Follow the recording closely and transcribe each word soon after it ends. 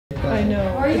I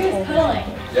know. Or are you guys cuddling?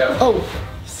 Yeah. Oh,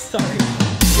 sorry.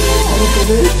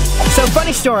 So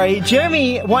funny story,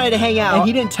 Jeremy wanted to hang out and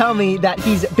he didn't tell me that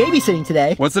he's babysitting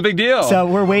today. What's the big deal? So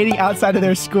we're waiting outside of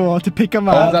their school to pick him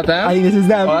up. Oh, is that them? I think this is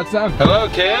them. Oh, that's them. Hello,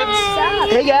 kids.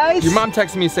 Hey guys. Your mom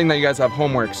texted me saying that you guys have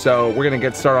homework, so we're gonna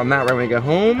get started on that right when we get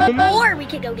home. Or we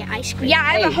could go get ice cream. Yeah,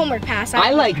 I have a homework pass.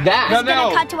 I like that. No, It's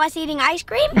gonna cut to us eating ice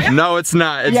cream. No, it's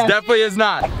not. It definitely is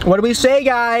not. What do we say,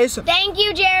 guys? Thank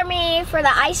you, Jeremy, for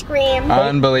the ice cream.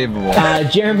 Unbelievable.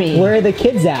 Jeremy, where are the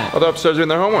kids at? Oh, they're upstairs doing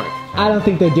their homework. I don't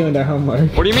think they're doing their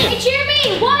homework. What do you mean? Hey,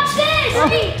 Jeremy, watch this. 3,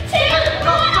 2,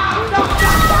 1.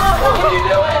 What are you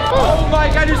doing? Oh my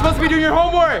God, you're supposed to be doing your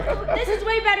homework. This is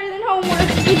way better than homework.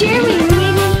 Hey, Jeremy, we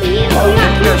made one for you. Oh,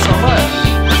 thank you so much.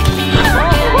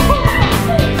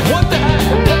 What the heck?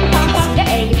 The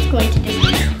egg is going to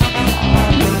Disney.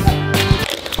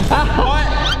 What?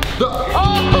 The,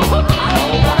 oh my God,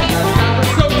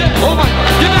 that's so dead. Oh my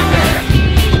God, get back there.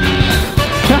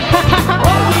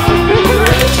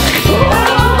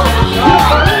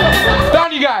 Down,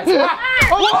 you guys.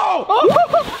 Whoa!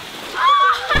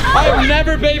 I am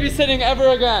never babysitting ever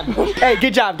again. Hey,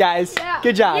 good job, guys. Yeah.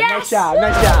 Good job. Yes. Nice job.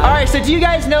 Nice job. All right, so do you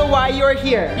guys know why you're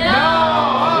here?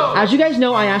 No. As you guys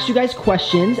know, I asked you guys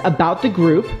questions about the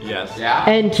group. Yes. Yeah.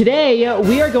 And today,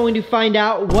 we are going to find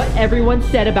out what everyone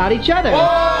said about each other. No,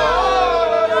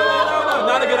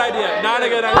 not a good idea. Not a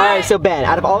good idea. All right, so Ben,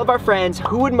 out of all of our friends,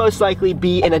 who would most likely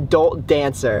be an adult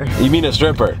dancer? You mean a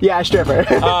stripper? Yeah, a stripper.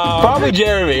 Probably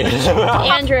Jeremy.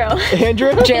 Andrew.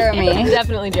 Andrew? Jeremy.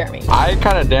 Definitely Jeremy. I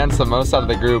kind of dance the most out of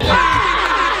the group.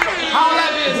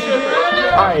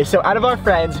 All right, so out of our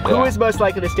friends, who is most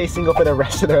likely to stay single for the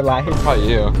rest of their life?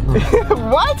 Probably you.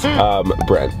 What?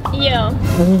 Brent. You.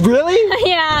 Really?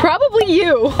 Yeah. Probably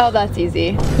you. Oh, that's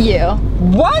easy. You.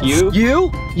 What? You?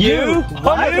 You?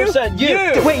 100%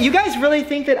 you. Wait, you guys really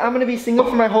think that I'm gonna be single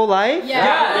for my whole life?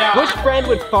 Yeah. Which friend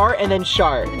would fart and then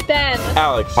shart? Ben.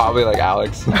 Alex. Probably like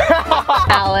Alex.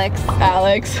 Alex.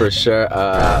 Alex. For sure,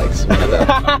 Alex.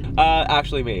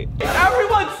 Actually me.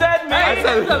 Everyone said me. I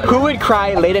said Who would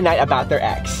cry late at night about their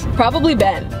ex? Probably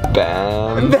Ben.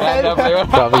 Ben. Ben.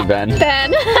 Probably Ben.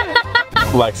 Ben.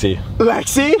 Lexi.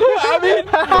 Lexi? I mean,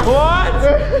 what?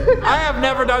 I have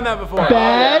never done that before.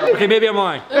 Ben? Okay, maybe I'm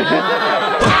lying.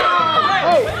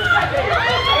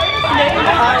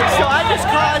 Alright, so I just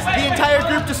caused the entire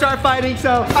group to start fighting,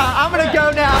 so I'm gonna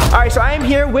go now. Alright, so I am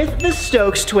here with the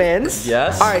Stokes twins.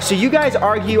 Yes. Alright, so you guys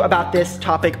argue about this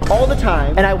topic all the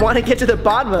time, and I want to get to the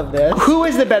bottom of this. Who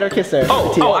is the better kisser?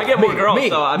 I get more girls.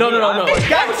 So no.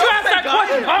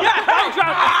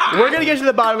 We're gonna get to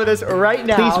the bottom of this right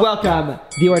now. Please welcome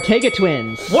the Ortega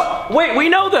twins. What? Wait, we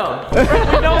know them.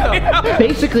 We know them.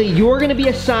 Basically, you're gonna be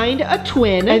assigned a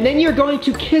twin, and then you're going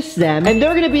to kiss them, and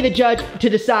they're gonna be the judge to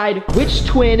decide which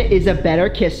twin is a better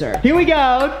kisser. Here we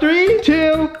go. 3,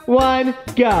 2, 1,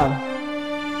 go.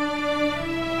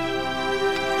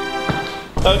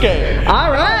 Okay.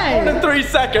 All right. More than 3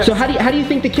 seconds. So how do you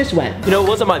think the kiss went? You know, it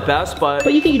wasn't my best, but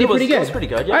But you think you did pretty good. It was pretty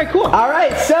good, yeah. All right, cool. All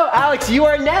right, so Alex, you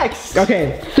are next.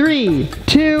 Okay, 3,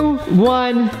 2,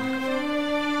 1.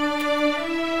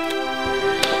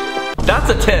 That's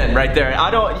a 10 right there.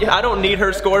 I don't need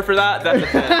her score for that. That's a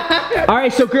 10. All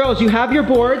right, so girls, you have your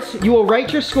boards. You will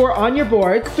write your score on your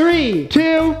board. 3,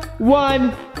 2,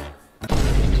 1.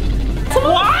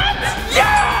 What?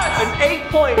 Yes! An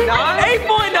 8.9?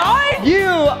 8.9? You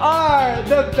are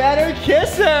the better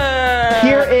kisser.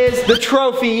 Here is the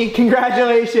trophy.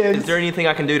 Congratulations. Is there anything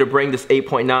I can do to bring this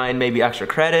 8.9, maybe extra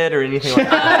credit or anything like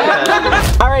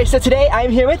that? All right, so today I'm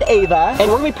here with Ava, and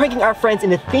we're gonna be pranking our friends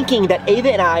into thinking that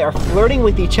Ava and I are flirting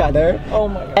with each other. Oh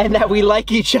my God. And that we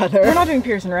like each other. We're not doing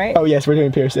Pearson, right? Oh yes, we're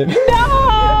doing Pearson. No!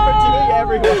 We're doing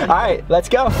everyone. All right, let's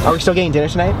go. Are we still getting dinner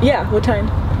tonight? Yeah, what time?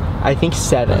 I think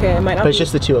 7. Okay, it might not But it's be.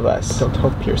 just the 2 of us. Don't tell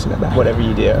Pearson about whatever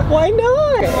you do. Why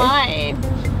not? Why?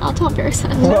 I'll tell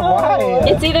Pearson. Why?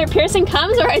 It's either Pearson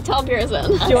comes or I tell Pearson.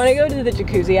 Do you want to go to the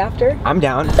jacuzzi after? I'm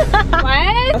down.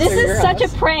 What? This your is such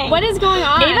house. a prank. What is going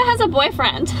on? Ava has a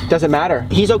boyfriend. Doesn't matter.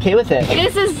 He's okay with it.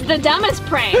 This is the dumbest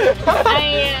prank.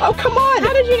 Oh, come on.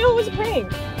 How did you know it was a prank?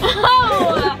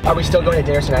 Oh! Are we still going to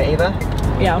dinner tonight, Ava?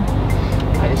 Yeah.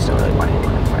 I just don't really want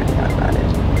anyone to find out about it.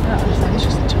 It's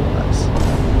just the 2 of us.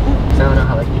 So I don't know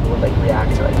how like people would like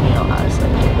react to like, you know, us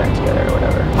like getting back together or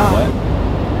whatever. What?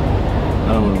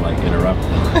 I don't want to like interrupt.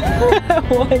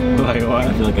 Like what?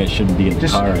 I feel like I shouldn't be in the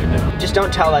car right now. Just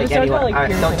don't tell like Just don't anyone. tell,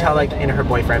 like, Don't tell like in her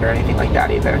boyfriend or anything like that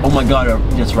either. Oh my God,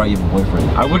 that's right, you have a boyfriend.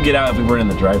 I would get out if we weren't in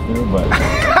the drive-thru, but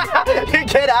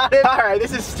Get out of. All right,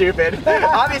 this is stupid.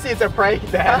 Obviously, it's a prank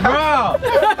then. Bro!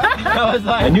 I was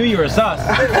like, I knew you were sus.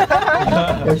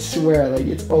 I swear, like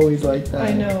it's always like that.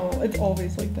 I know, it's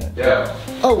always like that. Yeah.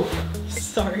 Oh,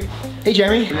 Sorry. hey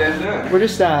Jeremy. What are you guys doing? We're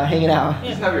just hanging out.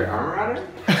 You just have your arm around her?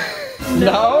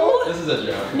 No. This is a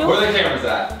joke. No. Where are the cameras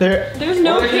at? There's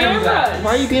no Where are the cameras at? cameras.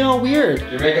 Why are you being all weird?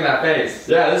 You're making that face.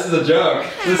 Yeah, this is a joke.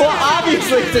 Well,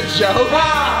 obviously it's a joke.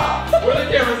 Ah! Where are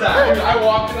the cameras at? I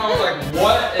walked in and I was like,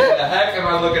 what in the heck am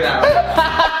I looking at?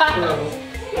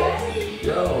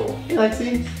 Yo. Hey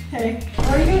Lexi. Hey.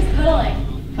 Why are you guys cuddling?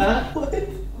 Huh?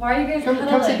 Why are you guys Come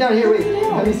cuddling? sit down here. Wait.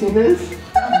 Have you seen this?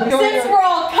 Since we're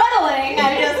all cuddling,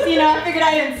 I just, I figured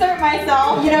I'd insert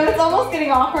myself. It's almost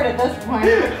getting awkward at this point.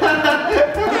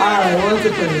 Alright, what's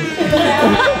it please?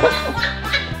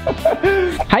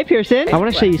 Hi Pearson. I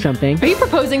want to show you something. Are you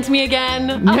proposing to me again?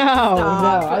 No, no.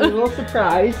 I was a little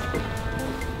surprised.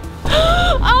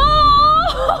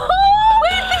 Oh!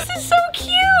 Wait, this is so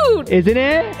cute! Isn't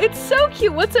it? It's so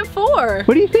cute. What's it for?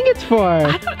 What do you think it's for?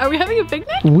 Are we having a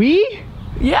picnic? We?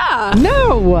 Yeah.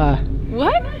 No.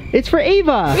 What? It's for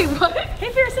Ava. Wait, what?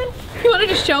 Hey, Pearson. You wanted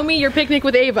to show me your picnic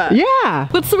with Ava? Yeah.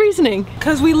 What's the reasoning?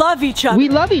 Because we love each other. We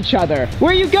love each other.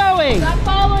 Where are you going? Stop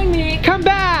following me. Come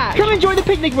back. Come enjoy the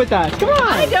picnic with us. Come on.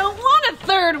 I don't want a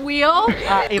third wheel.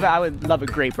 Ava, I would love a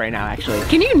grape right now, actually.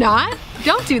 Can you not?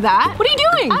 Don't do that. What are you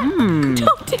doing?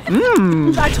 Don't do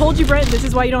that. I told you, Brent, this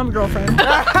is why you don't have a girlfriend.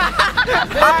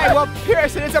 Alright, well,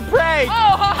 Pearson, it's a prank. Oh,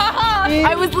 ha, ha, ha.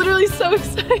 I was literally so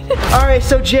excited. Alright,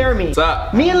 so Jeremy. What's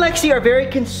up? Me and Lexi are very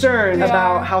concerned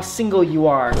about how single you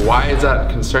are. Why is that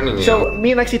concerning you? So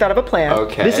me and Lexi thought of a plan.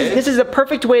 Okay. This is a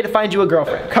perfect way to find you a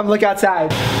girlfriend. Come look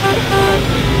outside.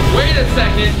 Wait a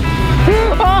second.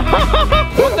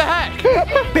 What the heck?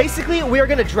 Basically, we are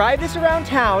gonna drive this around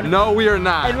town. No, we are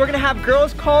not. And we're gonna have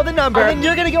girls call the number, and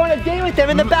you're gonna go on a date with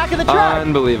them in the back of the truck.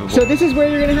 Unbelievable. So this is where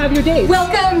you're gonna have your date.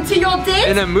 Welcome to your date.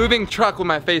 In a moving truck with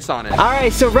my face on it. All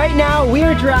right, so right now we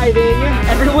are driving.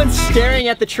 Everyone's staring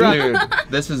at the truck. Dude,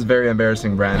 this is very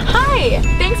embarrassing, Brent. Hi.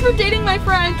 Thanks for dating my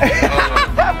friend. Oh my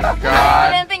I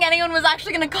God. didn't think anyone was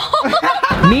actually gonna call.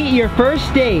 Meet your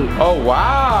first date. Oh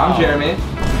wow. I'm Jeremy.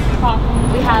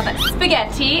 We have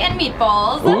spaghetti and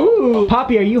meatballs. Ooh.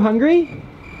 Poppy, are you hungry?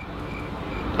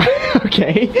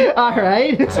 Okay, all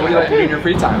right. So what do you like to do in your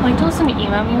free time? Like to listen to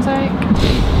emo music.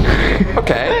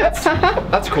 Okay,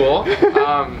 that's cool.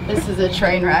 This is a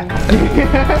train wreck.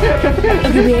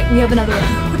 Okay, we have another one.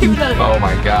 Oh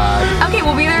my God. Okay,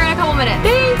 we'll be there in a couple minutes.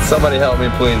 Thanks. Somebody help me,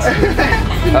 please.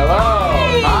 Hello.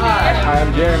 Hi,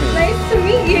 I'm Jeremy. Nice to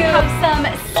meet you. Have some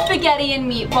spaghetti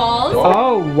and meatballs.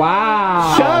 Oh,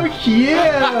 wow. So cute.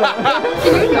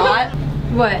 Can you not?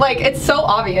 What? Like, it's so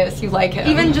obvious you like him.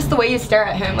 Even just the way you stare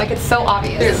at him, like, it's so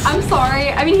obvious. I'm sorry.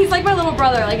 I mean, he's like my little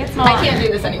brother. Like, it's not. I can't do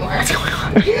this anymore.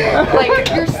 Like,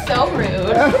 you're so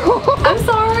rude. I'm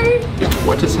sorry.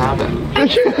 What just happened?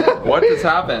 What just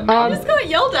happened? I just got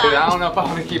yelled Dude, I at. don't know if I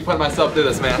want to keep putting myself through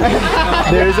this, man.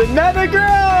 There's another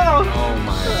girl. Oh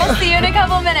my. We'll see you in a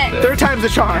couple minutes. Third time's the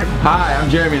charm. Hi, I'm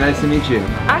Jeremy. Nice to meet you.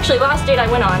 Actually, last date I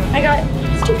went on, I got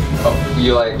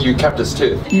Oh, you kept his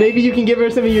tooth. Maybe you can give her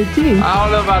some of your teeth. I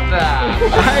don't know about that. All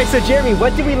right, so Jeremy,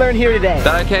 what did we learn here today?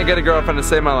 That I can't get a girlfriend to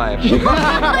save my life.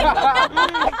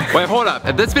 Wait, hold up.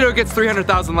 If this video gets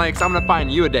 300,000 likes, I'm gonna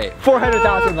find you a date.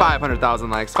 400,000 likes. 500,000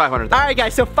 likes. 500,000. All right,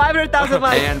 guys, so 500,000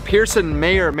 likes. And Pearson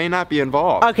may or may not be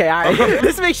involved. Okay, all right.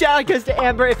 This week's shout out goes to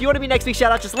Amber. If you want to be next week's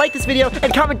shout out, just like this video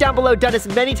and comment down below. Done as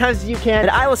many times as you can. And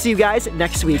I will see you guys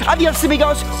next week. Adios,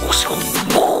 amigos.